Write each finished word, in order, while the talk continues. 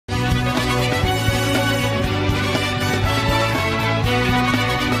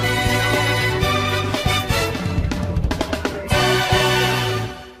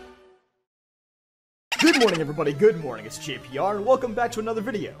morning everybody, good morning, it's JPR and welcome back to another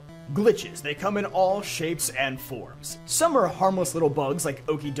video. Glitches, they come in all shapes and forms. Some are harmless little bugs like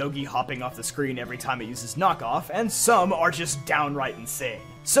Okie Dokie hopping off the screen every time it uses knockoff, and some are just downright insane.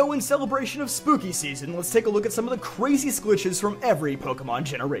 So in celebration of spooky season, let's take a look at some of the craziest glitches from every Pokemon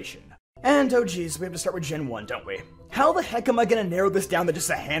generation. And oh geez, we have to start with Gen 1, don't we? How the heck am I gonna narrow this down to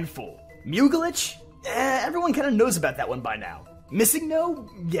just a handful? Mew glitch? Everyone kinda knows about that one by now. Missing No?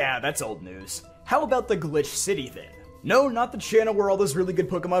 Yeah, that's old news. How about the Glitch City then? No, not the channel where all those really good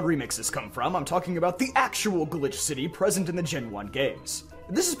Pokemon remixes come from, I'm talking about the actual Glitch City present in the Gen 1 games.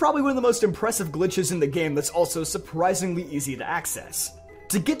 This is probably one of the most impressive glitches in the game that's also surprisingly easy to access.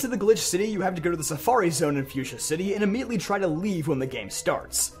 To get to the Glitch City, you have to go to the Safari Zone in Fuchsia City and immediately try to leave when the game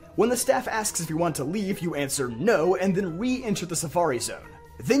starts. When the staff asks if you want to leave, you answer no and then re-enter the Safari Zone.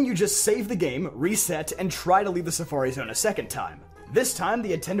 Then you just save the game, reset, and try to leave the Safari Zone a second time. This time,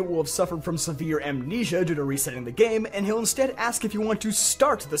 the attendant will have suffered from severe amnesia due to resetting the game, and he'll instead ask if you want to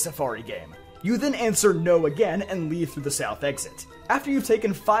start the Safari game. You then answer no again and leave through the south exit. After you've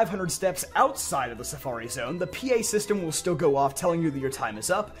taken 500 steps outside of the Safari Zone, the PA system will still go off telling you that your time is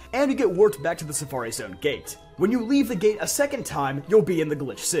up, and you get warped back to the Safari Zone gate. When you leave the gate a second time, you'll be in the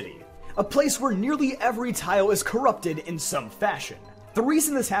Glitch City, a place where nearly every tile is corrupted in some fashion. The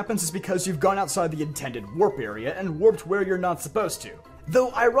reason this happens is because you've gone outside the intended warp area and warped where you're not supposed to.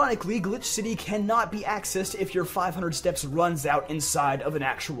 Though ironically, Glitch City cannot be accessed if your 500 steps runs out inside of an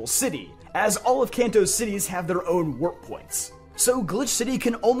actual city, as all of Kanto's cities have their own warp points. So Glitch City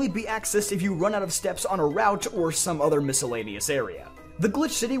can only be accessed if you run out of steps on a route or some other miscellaneous area. The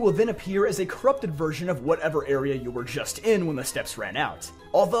Glitch City will then appear as a corrupted version of whatever area you were just in when the steps ran out.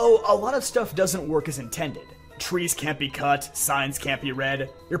 Although, a lot of stuff doesn't work as intended. Trees can't be cut, signs can't be read,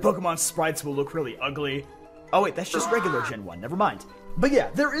 your Pokemon sprites will look really ugly. Oh wait, that's just regular Gen 1, never mind. But yeah,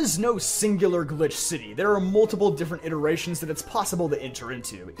 there is no singular Glitch City. There are multiple different iterations that it's possible to enter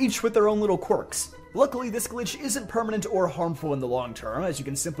into, each with their own little quirks. Luckily, this glitch isn't permanent or harmful in the long term, as you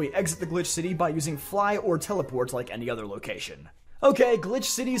can simply exit the Glitch City by using Fly or Teleport like any other location. Okay, Glitch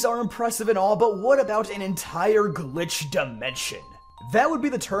Cities are impressive and all, but what about an entire Glitch Dimension? That would be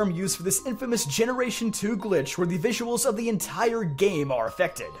the term used for this infamous Generation 2 glitch where the visuals of the entire game are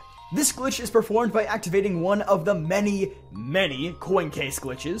affected. This glitch is performed by activating one of the many coin case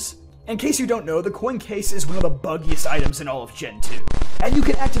glitches. In case you don't know, the coin case is one of the buggiest items in all of Gen 2. And you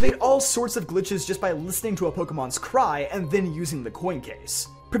can activate all sorts of glitches just by listening to a Pokemon's cry and then using the coin case.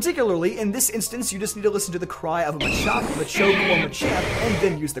 Particularly, in this instance, you just need to listen to the cry of a Machop, Machoke, or Machamp and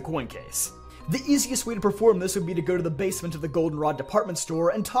then use the coin case. The easiest way to perform this would be to go to the basement of the Goldenrod department store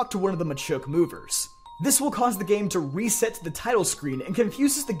and talk to one of the Machoke movers. This will cause the game to reset to the title screen and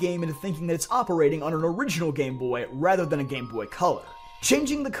confuses the game into thinking that it's operating on an original Game Boy rather than a Game Boy Color,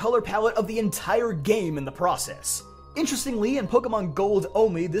 changing the color palette of the entire game in the process. Interestingly, in Pokemon Gold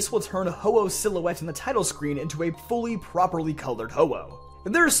only, this will turn Ho-Oh's silhouette in the title screen into a fully properly colored Ho-Oh.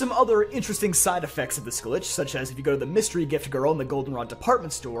 There are some other interesting side effects of this glitch, such as if you go to the Mystery Gift Girl in the Goldenrod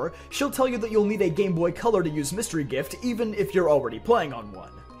department store, she'll tell you that you'll need a Game Boy Color to use Mystery Gift even if you're already playing on one.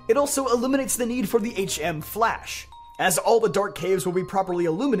 It also eliminates the need for the HM Flash, as all the dark caves will be properly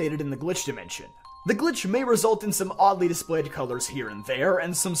illuminated in the glitch dimension. The glitch may result in some oddly displayed colors here and there,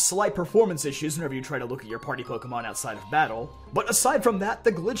 and some slight performance issues whenever you try to look at your party Pokemon outside of battle, but aside from that,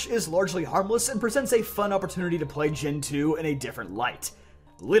 the glitch is largely harmless and presents a fun opportunity to play Gen 2 in a different light.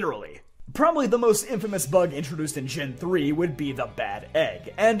 Literally. Probably the most infamous bug introduced in Gen 3 would be the Bad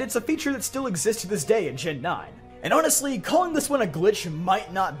Egg, and it's a feature that still exists to this day in Gen 9. And honestly, calling this one a glitch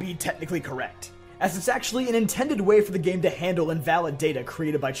might not be technically correct, as it's actually an intended way for the game to handle invalid data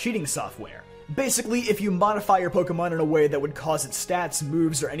created by cheating software. Basically, if you modify your Pokemon in a way that would cause its stats,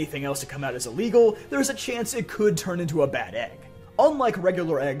 moves, or anything else to come out as illegal, there's a chance it could turn into a bad egg. Unlike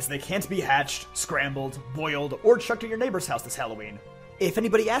regular eggs, they can't be hatched, scrambled, boiled, or chucked at your neighbor's house this Halloween. If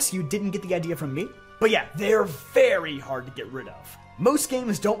anybody asks, you didn't get the idea from me. But yeah, they're very hard to get rid of. Most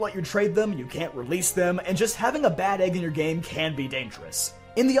games don't let you trade them, you can't release them, and just having a bad egg in your game can be dangerous.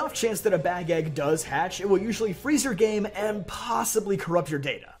 In the off chance that a bad egg does hatch, it will usually freeze your game and possibly corrupt your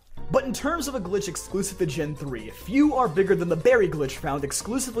data. But in terms of a glitch exclusive to Gen 3, few are bigger than the berry glitch found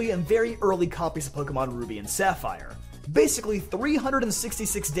exclusively in very early copies of Pokemon Ruby and Sapphire. Basically,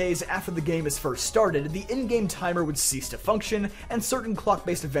 366 days after the game is first started, the in-game timer would cease to function, and certain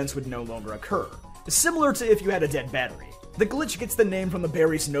clock-based events would no longer occur. Similar to if you had a dead battery. The glitch gets the name from the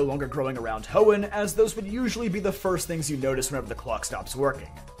berries no longer growing around Hoenn, as those would usually be the first things you notice whenever the clock stops working.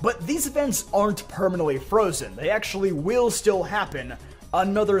 But these events aren't permanently frozen, they actually will still happen,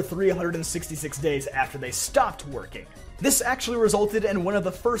 another 366 days after they stopped working. This actually resulted in one of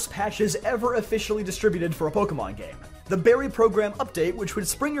the first patches ever officially distributed for a Pokemon game, the Berry Program Update, which would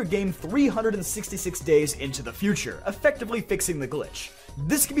spring your game 366 days into the future, effectively fixing the glitch.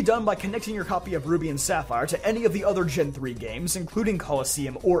 This can be done by connecting your copy of Ruby and Sapphire to any of the other Gen 3 games, including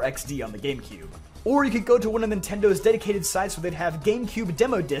Colosseum or XD on the GameCube. Or you could go to one of Nintendo's dedicated sites where they'd have GameCube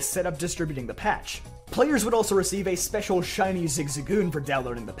demo discs set up distributing the patch. Players would also receive a special shiny Zigzagoon for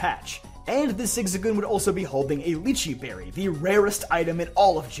downloading the patch. And this Zigzagoon would also be holding a Lychee Berry, the rarest item in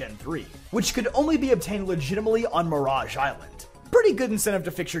all of Gen 3, which could only be obtained legitimately on Mirage Island. Pretty good incentive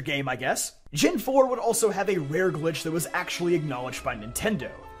to fix your game, I guess. Gen 4 would also have a rare glitch that was actually acknowledged by Nintendo,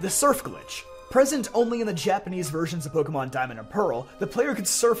 the Surf Glitch. Present only in the Japanese versions of Pokemon Diamond and Pearl, the player could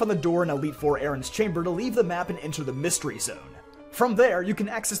surf on the door in Elite Four Aaron's Chamber to leave the map and enter the Mystery Zone. From there, you can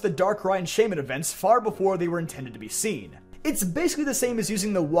access the Darkrai and Shaman events far before they were intended to be seen. It's basically the same as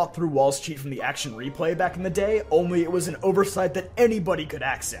using the Walk Through Walls cheat from the Action Replay back in the day, only it was an oversight that anybody could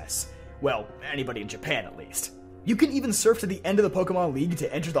access. Well, anybody in Japan at least. You can even surf to the end of the Pokemon League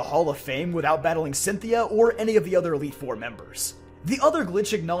to enter the Hall of Fame without battling Cynthia or any of the other Elite Four members. The other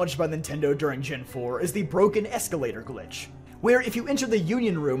glitch acknowledged by Nintendo during Gen 4 is the Broken Escalator glitch, where if you enter the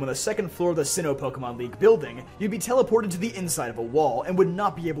Union Room on the second floor of the Sinnoh Pokemon League building, you'd be teleported to the inside of a wall and would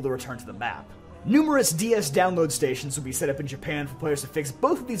not be able to return to the map. Numerous DS download stations would be set up in Japan for players to fix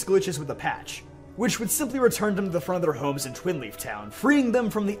both of these glitches with a patch, which would simply return them to the front of their homes in Twin Leaf Town, freeing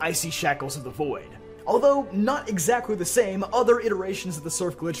them from the icy shackles of the void. Although not exactly the same, other iterations of the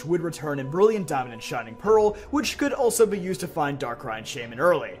Surf Glitch would return in Brilliant Diamond and Shining Pearl, which could also be used to find Darkrai and Shaman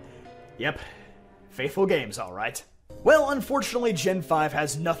early. Yep, faithful games, alright. Well, unfortunately, Gen 5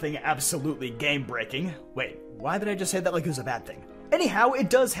 has nothing absolutely game-breaking. Wait, why did I just say that like it was a bad thing? Anyhow, it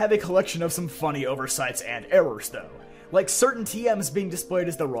does have a collection of some funny oversights and errors, though. Like certain TMs being displayed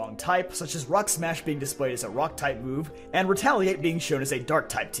as the wrong type, such as Rock Smash being displayed as a Rock-type move, and Retaliate being shown as a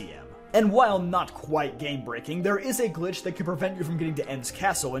Dark-type TM. And while not quite game-breaking, there is a glitch that could prevent you from getting to En's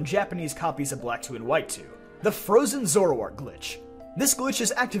Castle in Japanese copies of Black 2 and White 2. The Frozen Zoroark glitch. This glitch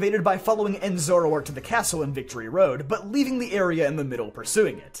is activated by following En's Zoroark to the castle in Victory Road, but leaving the area in the middle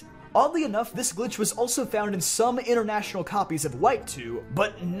pursuing it. Oddly enough, this glitch was also found in some international copies of White 2,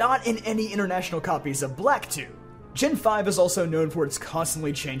 but not in any international copies of Black 2. Gen 5 is also known for its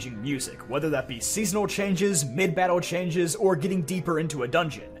constantly changing music, whether that be seasonal changes, mid-battle changes, or getting deeper into a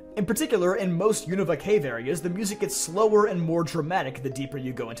dungeon. In particular, in most Unova Cave areas, the music gets slower and more dramatic the deeper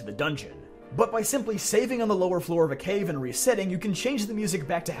you go into the dungeon. But by simply saving on the lower floor of a cave and resetting, you can change the music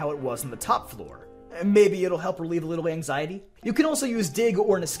back to how it was on the top floor. Maybe it'll help relieve a little anxiety. You can also use Dig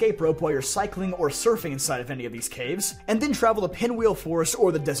or an escape rope while you're cycling or surfing inside of any of these caves, and then travel to Pinwheel Forest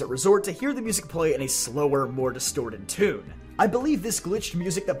or the Desert Resort to hear the music play in a slower, more distorted tune. I believe this glitched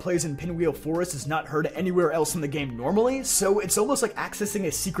music that plays in Pinwheel Forest is not heard anywhere else in the game normally, so it's almost like accessing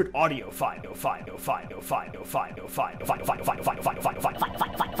a secret audio file.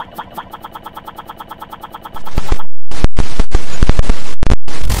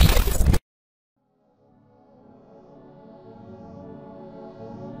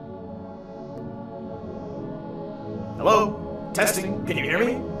 Hello? Testing, can you hear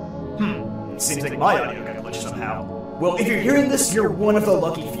me? It seems like my audio got glitched somehow. Well, if you're hearing this, you're one of the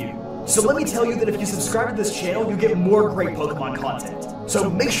lucky few. So let me tell you that if you subscribe to this channel, you get more great Pokemon content. So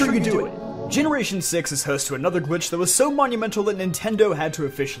make sure you do it! Generation 6 is host to another glitch that was so monumental that Nintendo had to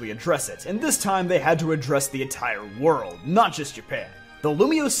officially address it, and this time they had to address the entire world, not just Japan. The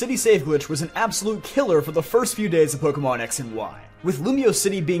Lumio City save glitch was an absolute killer for the first few days of Pokemon X and Y, with Lumio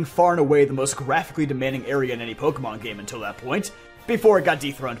City being far and away the most graphically demanding area in any Pokemon game until that point, before it got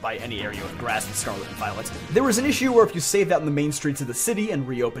dethroned by any area with grass in Scarlet and Violet. There was an issue where if you saved out in the main streets of the city and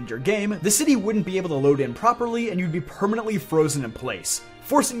reopened your game, the city wouldn't be able to load in properly and you'd be permanently frozen in place,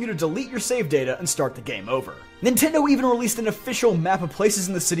 forcing you to delete your save data and start the game over. Nintendo even released an official map of places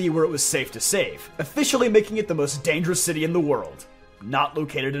in the city where it was safe to save, officially making it the most dangerous city in the world, not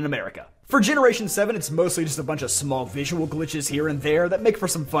located in America. For Generation 7, it's mostly just a bunch of small visual glitches here and there that make for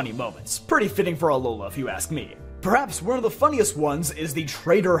some funny moments. Pretty fitting for Alola if you ask me. Perhaps one of the funniest ones is the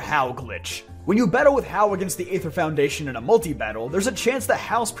Trader Hau glitch. When you battle with Hau against the Aether Foundation in a multi-battle, there's a chance that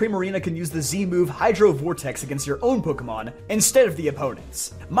Hau's Primarina can use the Z-move Hydro Vortex against your own Pokemon instead of the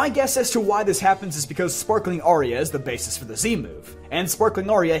opponent's. My guess as to why this happens is because Sparkling Aria is the basis for the Z-move, and Sparkling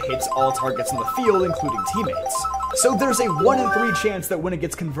Aria hits all targets in the field, including teammates. So there's a 1 in 3 chance that when it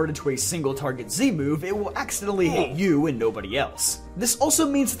gets converted to a single target Z move, it will accidentally hit you and nobody else. This also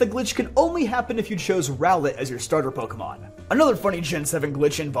means that the glitch can only happen if you chose Rowlet as your starter Pokemon. Another funny Gen 7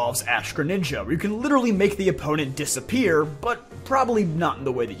 glitch involves Ash Greninja, where you can literally make the opponent disappear, but probably not in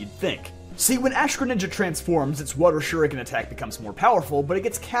the way that you'd think. See, when Ash Greninja transforms, its Water Shuriken attack becomes more powerful, but it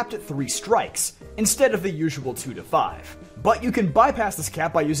gets capped at 3 strikes, instead of the usual 2 to 5. But you can bypass this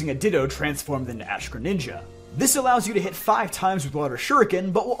cap by using a Ditto transformed into Ash Greninja. This allows you to hit 5 times with Water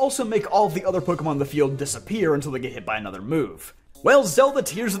Shuriken, but will also make all of the other Pokemon in the field disappear until they get hit by another move. Well, Zelda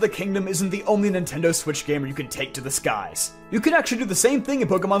Tears of the Kingdom isn't the only Nintendo Switch game where you can take to the skies. You can actually do the same thing in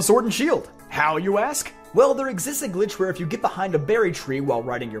Pokemon Sword and Shield. How, you ask? Well, there exists a glitch where if you get behind a berry tree while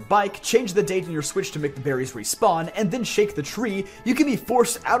riding your bike, change the date in your Switch to make the berries respawn, and then shake the tree, you can be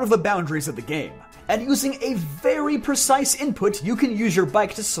forced out of the boundaries of the game. And using a very precise input, you can use your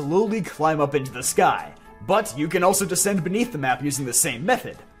bike to slowly climb up into the sky. But you can also descend beneath the map using the same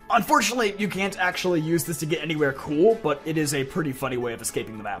method. Unfortunately, you can't actually use this to get anywhere cool, but it is a pretty funny way of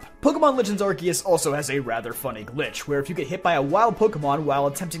escaping the map. Pokemon Legends Arceus also has a rather funny glitch, where if you get hit by a wild Pokemon while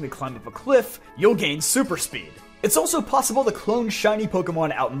attempting to climb up a cliff, you'll gain super speed. It's also possible to clone shiny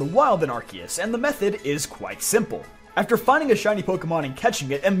Pokemon out in the wild in Arceus, and the method is quite simple. After finding a shiny Pokemon and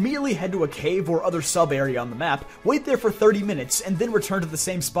catching it, immediately head to a cave or other sub-area on the map, wait there for 30 minutes, and then return to the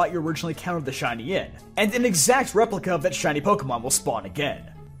same spot you originally counted the shiny in. And an exact replica of that shiny Pokemon will spawn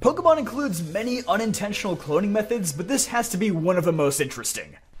again. Pokemon includes many unintentional cloning methods, but this has to be one of the most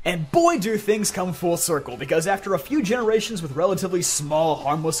interesting. And boy do things come full circle, because after a few generations with relatively small,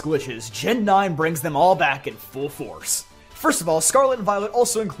 harmless glitches, Gen 9 brings them all back in full force. First of all, Scarlet and Violet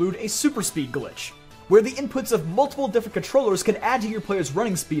also include a super speed glitch, where the inputs of multiple different controllers can add to your player's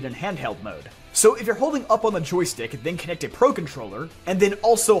running speed in handheld mode. So if you're holding up on the joystick, then connect a Pro Controller, and then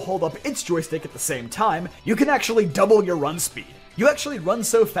also hold up its joystick at the same time, you can actually double your run speed. You actually run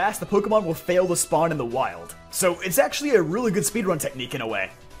so fast the Pokemon will fail to spawn in the wild. So it's actually a really good speedrun technique in a way.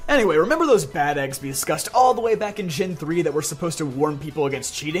 Anyway, remember those bad eggs we discussed all the way back in Gen 3 that were supposed to warn people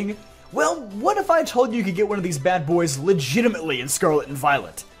against cheating? Well, what if I told you could get one of these bad boys legitimately in Scarlet and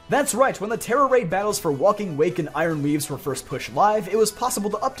Violet? That's right, when the Terra Raid battles for Walking Wake and Iron Leaves were first pushed live, it was possible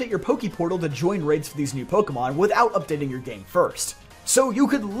to update your Pokeportal to join raids for these new Pokemon without updating your game first. So you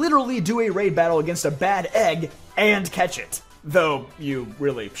could literally do a raid battle against a bad egg and catch it. Though, you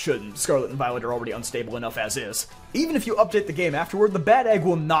really shouldn't. Scarlet and Violet are already unstable enough as is. Even if you update the game afterward, the bad egg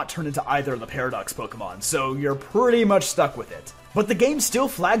will not turn into either of the Paradox Pokemon, so you're pretty much stuck with it. But the game still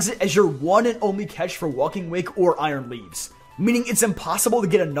flags it as your one and only catch for Walking Wake or Iron Leaves, meaning it's impossible to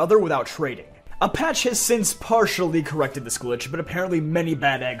get another without trading. A patch has since partially corrected this glitch, but apparently many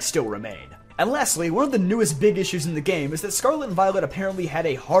bad eggs still remain. And lastly, one of the newest big issues in the game is that Scarlet and Violet apparently had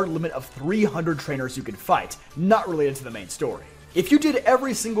a hard limit of 300 trainers you could fight, not related to the main story. If you did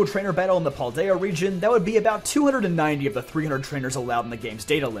every single trainer battle in the Paldea region, that would be about 290 of the 300 trainers allowed in the game's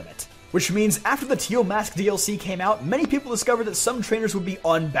data limit. Which means after the Teal Mask DLC came out, many people discovered that some trainers would be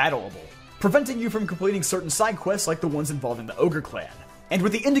unbattleable, preventing you from completing certain side quests like the ones involving the Ogre Clan. And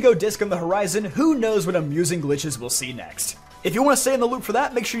with the Indigo Disc on the horizon, who knows what amusing glitches we'll see next. If you want to stay in the loop for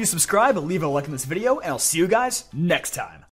that, make sure you subscribe, leave a like in this video, and I'll see you guys next time.